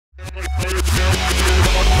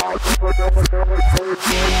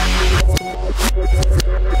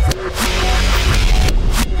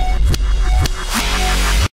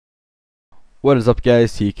What is up,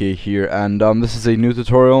 guys? TK here, and this is a new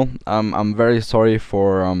tutorial. I'm very sorry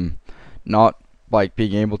for not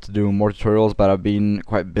being able to do more tutorials, but I've been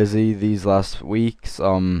quite busy these last weeks.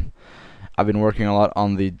 I've been working a lot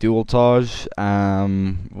on the dual Taj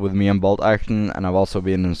with me and Bolt Action, and I've also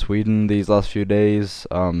been in Sweden these last few days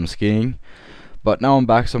skiing. But now I'm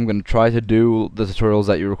back, so I'm going to try to do the tutorials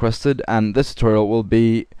that you requested, and this tutorial will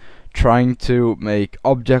be trying to make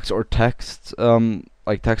objects or text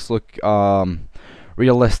text look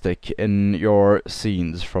realistic in your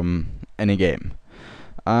scenes from any game.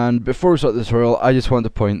 And before we start the tutorial, I just want to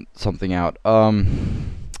point something out.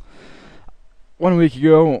 1 week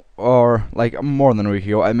ago, or more than a week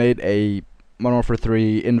ago, I made a Modern Warfare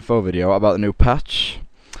 3 info video about the new patch,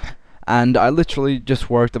 and I literally just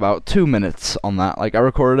worked about 2 minutes on that. I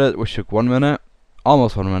recorded it, which took 1 minute,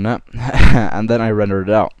 almost 1 minute, and then I rendered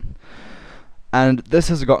it out. And this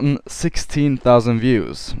has gotten 16,000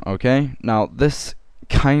 views, okay? Now, this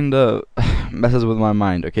kinda messes with my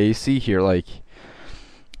mind, okay? You see here, it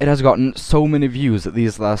has gotten so many views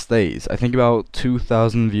these last days. I think about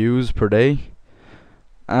 2,000 views per day.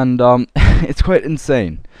 And, it's quite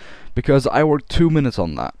insane, because I worked 2 minutes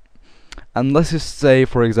on that. And let's just say,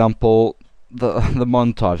 for example, the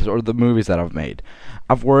montages, or the movies that I've made.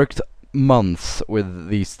 I've worked months with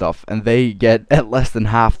these stuff, and they get at less than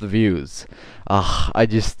half the views. I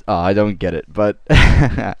don't get it, but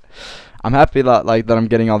I'm happy that that I'm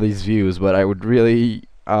getting all these views, but I would really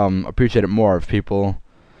appreciate it more if people,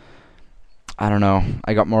 I don't know,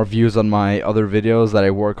 I got more views on my other videos that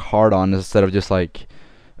I work hard on, instead of just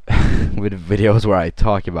with videos where I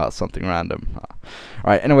talk about something random.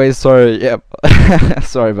 Alright, anyways, sorry, yeah,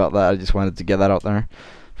 sorry about that. I just wanted to get that out there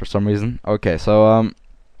for some reason. Okay, so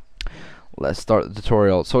let's start the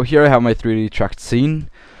tutorial. So here I have my 3D tracked scene.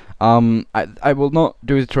 I will not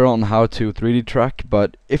do a tutorial on how to 3D track,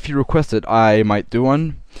 but if you request it, I might do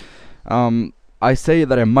one. I say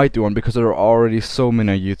that I might do one because there are already so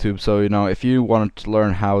many on YouTube, so if you want to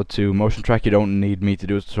learn how to motion track, you don't need me to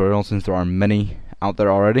do a tutorial, since there are many out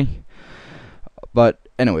there already. But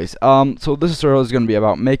anyways, so this tutorial is going to be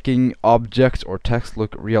about making objects or text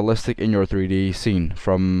look realistic in your 3D scene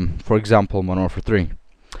from, for example, Modern Warfare 3.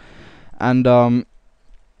 And I'm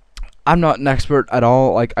not an expert at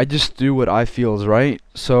all. I just do what I feel is right.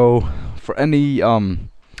 So for any I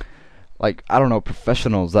don't know,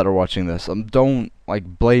 professionals that are watching this, don't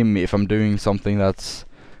blame me if I'm doing something that's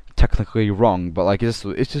technically wrong, but it's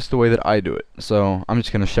just the way that I do it. So I'm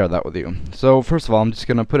just gonna share that with you. So first of all, I'm just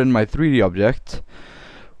gonna put in my 3D object,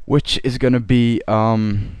 which is gonna be there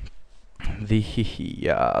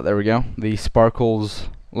we go, the Sparkles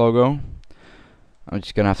logo. I'm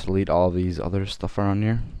just gonna have to delete all these other stuff around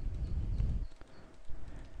here.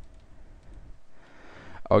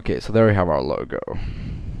 Okay, so there we have our logo.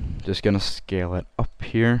 Just gonna scale it up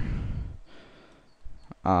here.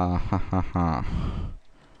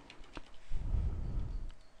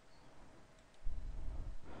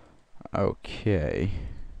 Okay.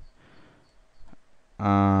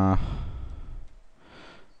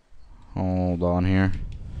 Hold on here.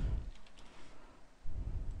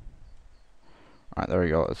 Alright, there we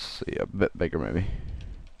go. Let's see, a bit bigger maybe.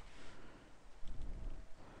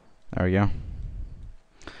 There we go.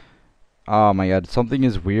 Oh my god, something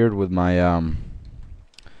is weird with my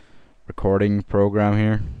recording program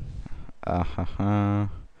here. I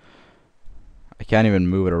can't even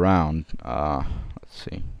move it around. Let's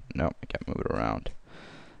see. Nope, I can't move it around.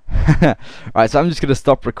 Alright, so I'm just gonna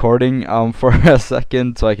stop recording for a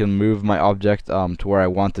second so I can move my object to where I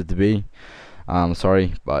want it to be.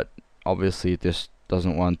 Sorry, but obviously it just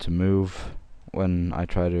doesn't want to move when I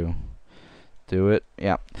try to do it.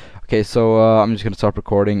 Yeah. Okay, so I'm just gonna stop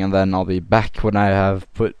recording, and then I'll be back when I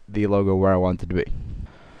have put the logo where I want it to be.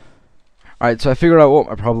 Alright, so I figured out what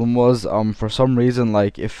my problem was. For some reason,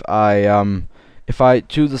 if I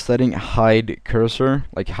choose the setting hide cursor,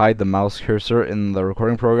 hide the mouse cursor in the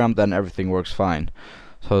recording program, then everything works fine.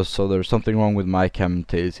 So there's something wrong with my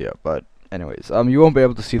Camtasia, but anyways, you won't be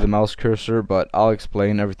able to see the mouse cursor, but I'll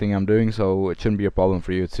explain everything I'm doing, so it shouldn't be a problem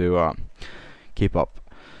for you to keep up.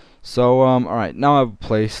 So alright, now I've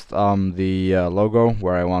placed the logo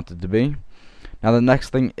where I want it to be. Now the next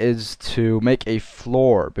thing is to make a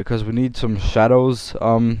floor, because we need some shadows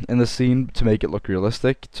in the scene to make it look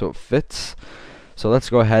realistic, so it fits. So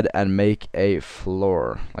let's go ahead and make a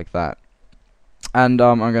floor like that. And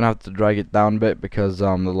I'm gonna have to drag it down a bit, because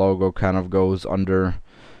the logo kind of goes under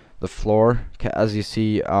the floor. As you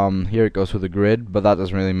see here, it goes with the grid, but that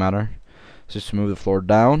doesn't really matter. So just move the floor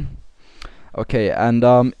down. Okay, and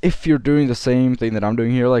if you're doing the same thing that I'm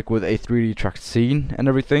doing here, like with a 3D tracked scene and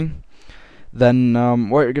everything, then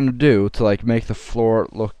what you're gonna do to like make the floor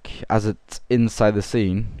look as it's inside the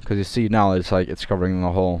scene, because you see now it's like it's covering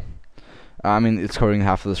the whole, I mean it's covering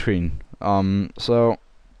half of the screen. So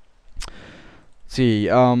see,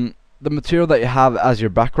 the material that you have as your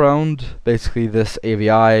background, basically this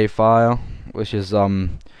AVI file, which is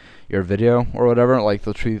your video or whatever, like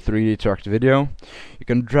the 3D tracked video, you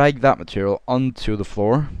can drag that material onto the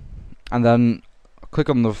floor, and then click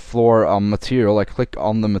on the floor material, like click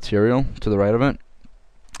on the material to the right of it,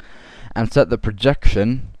 and set the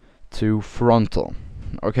projection to frontal.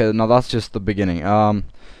 Okay, now that's just the beginning.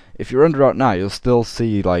 If you render out now, you'll still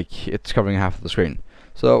see like it's covering half of the screen.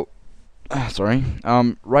 So, sorry.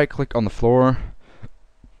 Right click on the floor,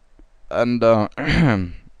 and go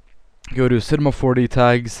to Cinema 4D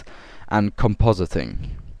tags and compositing.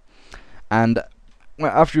 And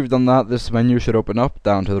after you've done that, this menu should open up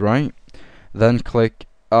down to the right. Then click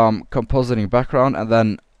compositing background, and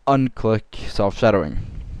then unclick self-shadowing.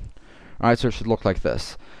 Alright, so it should look like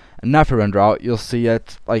this. And now if you render out, you'll see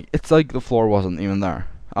it's like the floor wasn't even there.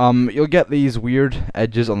 You'll get these weird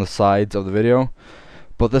edges on the sides of the video,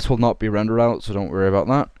 but this will not be rendered out, so don't worry about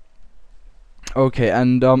that. Okay,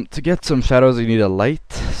 and to get some shadows, you need a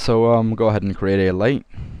light. So go ahead and create a light,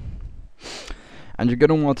 and you're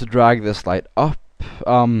gonna want to drag this light up.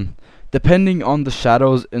 Depending on the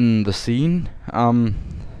shadows in the scene,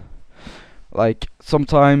 like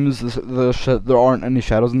sometimes there aren't any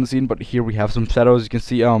shadows in the scene, but here we have some shadows. You can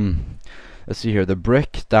see, let's see here, the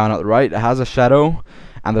brick down at the right, it has a shadow,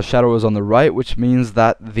 and the shadow is on the right, which means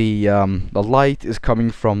that the light is coming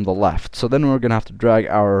from the left. So then we're gonna have to drag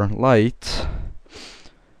our light,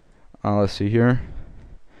 let's see here,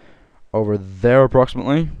 over there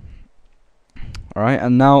approximately. Alright,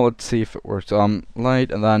 and now let's see if it works.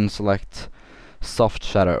 Light, and then select soft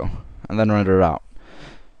shadow, and then render it out.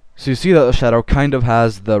 So you see that the shadow kind of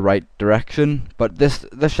has the right direction, but this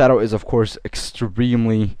shadow is of course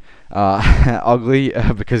extremely ugly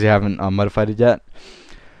because you haven't modified it yet,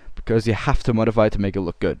 because you have to modify it to make it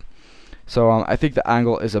look good. So I think the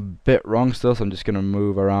angle is a bit wrong still, so I'm just gonna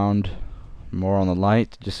move around more on the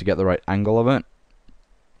light just to get the right angle of it.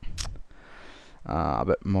 A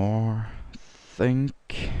bit more,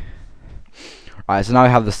 think. Alright, so now I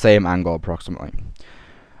have the same angle approximately.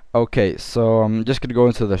 Okay, so I'm just gonna go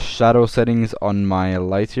into the shadow settings on my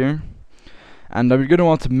light here, and you're gonna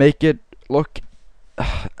want to make it look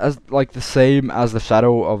as like the same as the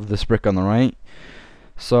shadow of this brick on the right.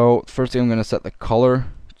 So first thing, I'm gonna set the color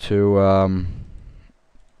to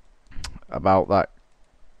about that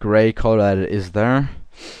gray color that it is there.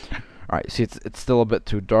 Alright, see it's still a bit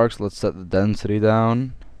too dark, so let's set the density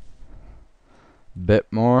down a bit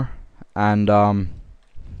more, and let's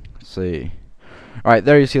see. Alright,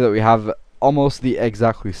 there you see that we have almost the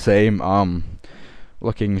exactly same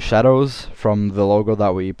looking shadows from the logo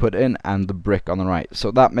that we put in and the brick on the right.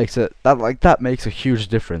 So that makes it that makes a huge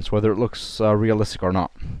difference whether it looks realistic or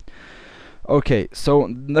not. Okay, so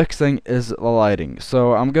next thing is the lighting.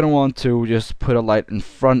 So I'm gonna want to just put a light in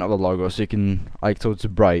front of the logo so you can so it's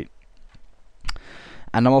bright.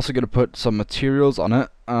 And I'm also gonna put some materials on it.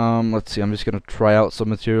 Let's see, I'm just gonna try out some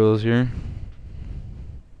materials here,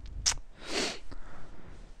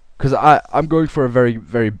 because I'm going for a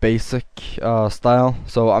very basic style.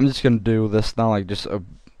 So I'm just gonna do this now, like just a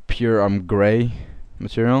pure gray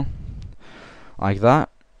material like that,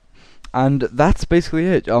 and that's basically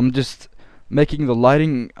it. Just making the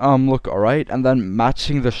lighting look alright, and then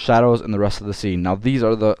matching the shadows in the rest of the scene. Now these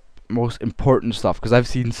are the most important stuff, because I've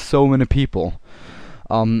seen so many people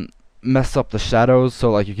mess up the shadows,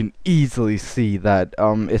 so like you can easily see that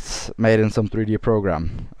it's made in some 3D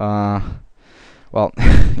program. Well,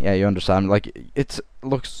 yeah, you understand, like it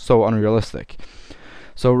looks so unrealistic.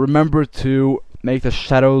 So remember to make the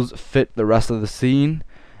shadows fit the rest of the scene,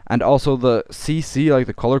 and also the CC, like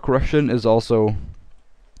the color correction, is also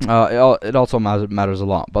it also matters a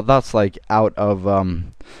lot, but that's like out of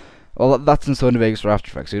well, that's in Sony Vegas or After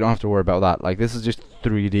Effects, so you don't have to worry about that. Like this is just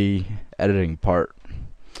 3D editing part.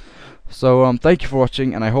 So thank you for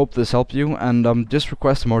watching, and I hope this helped you, and just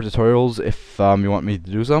request more tutorials if you want me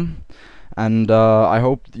to do some. And I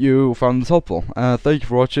hope you found this helpful. Thank you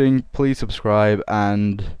for watching. Please subscribe,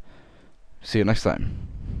 and see you next time.